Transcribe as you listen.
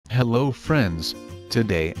Hello friends,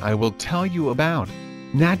 today I will tell you about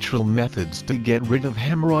natural methods to get rid of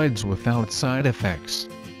hemorrhoids without side effects.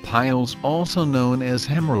 Piles, also known as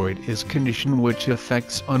hemorrhoid, is a condition which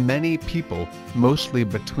affects on many people, mostly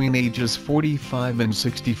between ages 45 and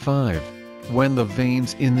 65. When the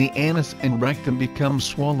veins in the anus and rectum become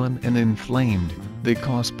swollen and inflamed, they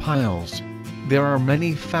cause piles. There are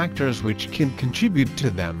many factors which can contribute to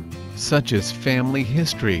them, such as family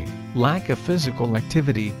history, lack of physical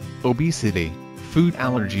activity, obesity, food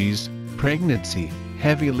allergies, pregnancy,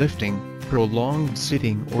 heavy lifting, prolonged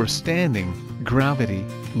sitting or standing, gravity,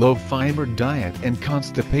 low fiber diet and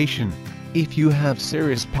constipation. If you have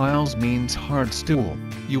serious piles, means hard stool,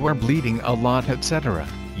 you are bleeding a lot, etc.,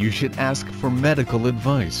 you should ask for medical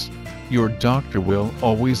advice. Your doctor will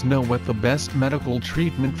always know what the best medical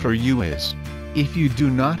treatment for you is. If you do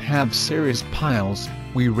not have serious piles,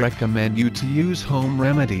 we recommend you to use home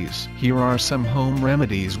remedies. Here are some home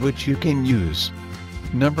remedies which you can use.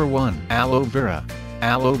 Number 1. Aloe vera.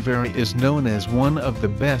 Aloe vera is known as one of the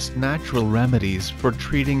best natural remedies for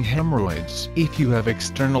treating hemorrhoids. If you have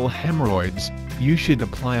external hemorrhoids, you should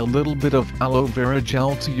apply a little bit of aloe vera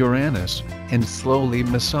gel to your anus, and slowly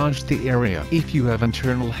massage the area. If you have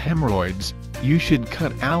internal hemorrhoids, you should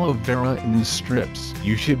cut aloe vera in strips.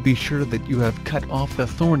 You should be sure that you have cut off the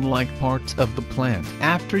thorn-like parts of the plant.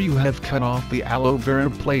 After you have cut off the aloe vera,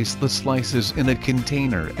 place the slices in a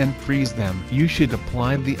container and freeze them. You should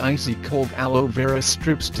apply the icy cold aloe vera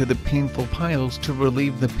strips to the painful piles to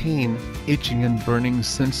relieve the pain, itching and burning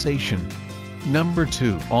sensation. Number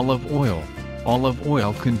 2. Olive oil. Olive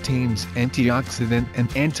oil contains antioxidant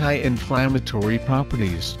and anti-inflammatory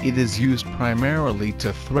properties. It is used primarily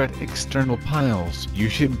to treat external piles. You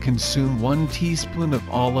should consume 1 teaspoon of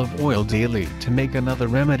olive oil daily. To make another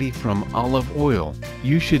remedy from olive oil,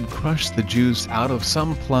 you should crush the juice out of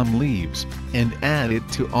some plum leaves and add it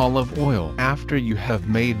to olive oil. After you have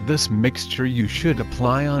made this mixture, you should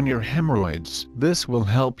apply on your hemorrhoids. This will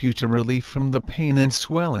help you to relieve from the pain and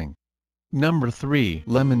swelling. Number 3.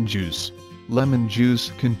 Lemon juice. Lemon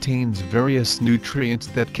juice contains various nutrients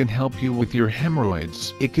that can help you with your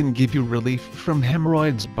hemorrhoids. It can give you relief from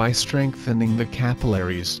hemorrhoids by strengthening the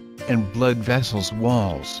capillaries and blood vessels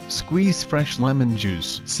walls. Squeeze fresh lemon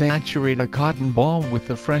juice. Saturate a cotton ball with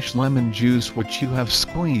the fresh lemon juice which you have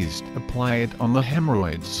squeezed. Apply it on the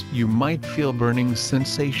hemorrhoids. You might feel burning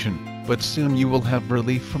sensation, but soon you will have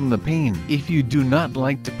relief from the pain. If you do not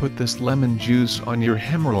like to put this lemon juice on your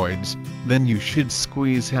hemorrhoids, then you should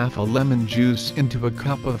squeeze half a lemon juice into a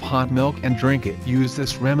cup of hot milk and drink it. Use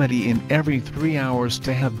this remedy in every 3 hours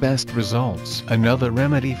to have best results. Another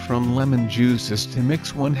remedy from lemon juice is to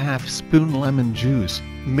mix 1/2 spoon lemon juice,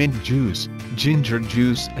 mint juice, ginger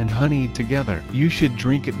juice and honey together. You should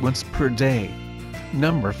drink it once per day.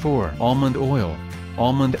 Number 4. Almond oil.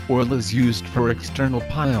 Almond oil is used for external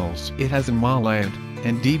piles. It has emollient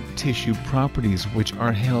and deep tissue properties which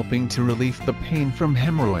are helping to relieve the pain from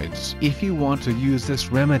hemorrhoids. If you want to use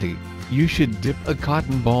this remedy, you should dip a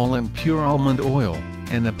cotton ball in pure almond oil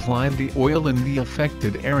and apply the oil in the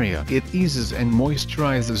affected area. It eases and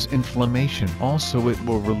moisturizes inflammation. Also, it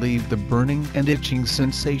will relieve the burning and itching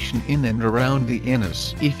sensation in and around the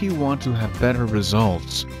anus. If you want to have better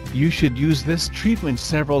results, you should use this treatment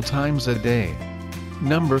several times a day.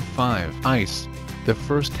 Number 5. Ice. The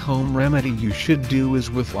first home remedy you should do is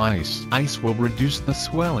with ice. Ice will reduce the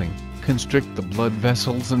swelling, constrict the blood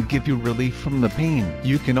vessels and give you relief from the pain.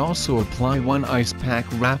 You can also apply 1 ice pack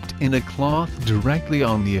wrapped in a cloth directly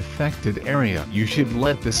on the affected area. You should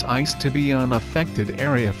let this ice to be on affected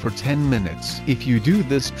area for 10 minutes. If you do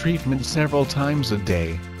this treatment several times a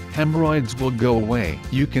day, hemorrhoids will go away.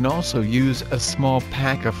 You can also use a small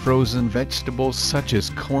pack of frozen vegetables such as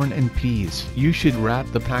corn and peas. You should wrap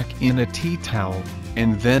the pack in a tea towel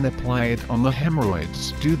and then apply it on the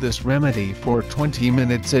hemorrhoids. Do this remedy for 20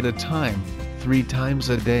 minutes at a time, 3 times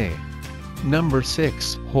a day. Number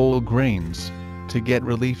 6. Whole grains. To get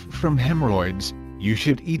relief from hemorrhoids, you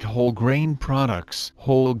should eat whole grain products.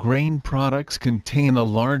 Whole grain products contain a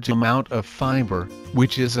large amount of fiber,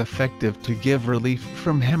 which is effective to give relief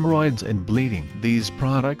from hemorrhoids and bleeding. These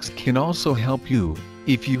products can also help you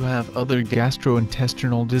if you have other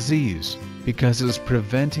gastrointestinal disease, because it is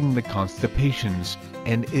preventing the constipations,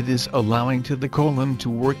 and it is allowing to the colon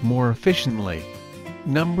to work more efficiently.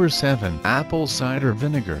 Number 7. Apple cider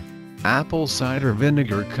vinegar. Apple cider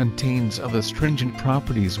vinegar contains of astringent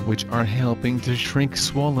properties which are helping to shrink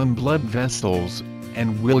swollen blood vessels,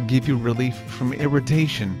 and will give you relief from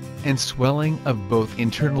irritation and swelling of both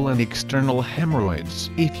internal and external hemorrhoids.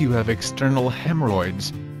 If you have external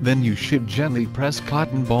hemorrhoids, Then you should gently press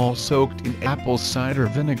cotton ball soaked in apple cider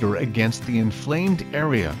vinegar against the inflamed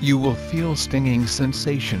area. You will feel stinging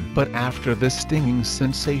sensation, but after the stinging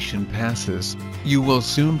sensation passes, you will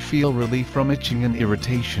soon feel relief from itching and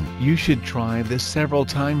irritation. You should try this several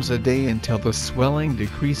times a day until the swelling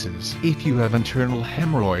decreases. If you have internal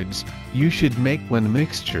hemorrhoids, you should make one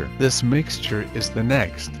mixture. This mixture is the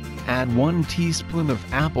next. Add 1 teaspoon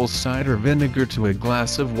of apple cider vinegar to a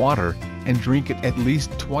glass of water, and drink it at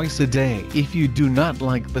least twice a day. If you do not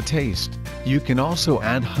like the taste, you can also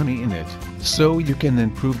add honey in it, so you can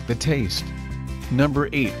improve the taste. Number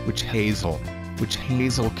 8. Witch hazel. Witch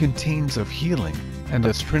hazel contains of healing and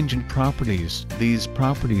astringent properties. These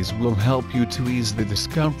properties will help you to ease the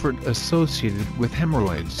discomfort associated with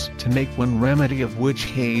hemorrhoids. To make one remedy of witch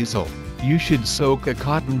hazel, you should soak a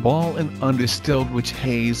cotton ball in undistilled witch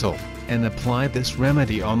hazel, and apply this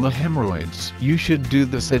remedy on the hemorrhoids. You should do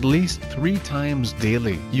this at least 3 times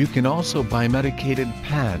daily. You can also buy medicated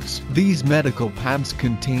pads. These medical pads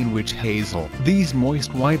contain witch hazel. These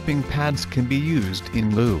moist wiping pads can be used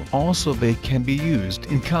in lieu. Also, they can be used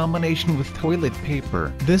in combination with toilet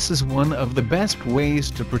paper. This is one of the best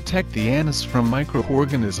ways to protect the anus from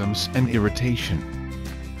microorganisms and irritation.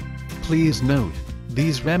 Please note,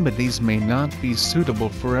 these remedies may not be suitable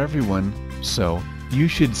for everyone, so you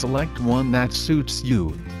should select one that suits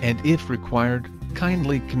you, and if required,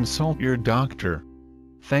 kindly consult your doctor.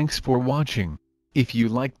 Thanks for watching. If you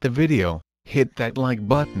liked the video, hit that like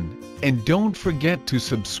button, and don't forget to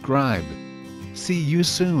subscribe. See you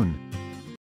soon.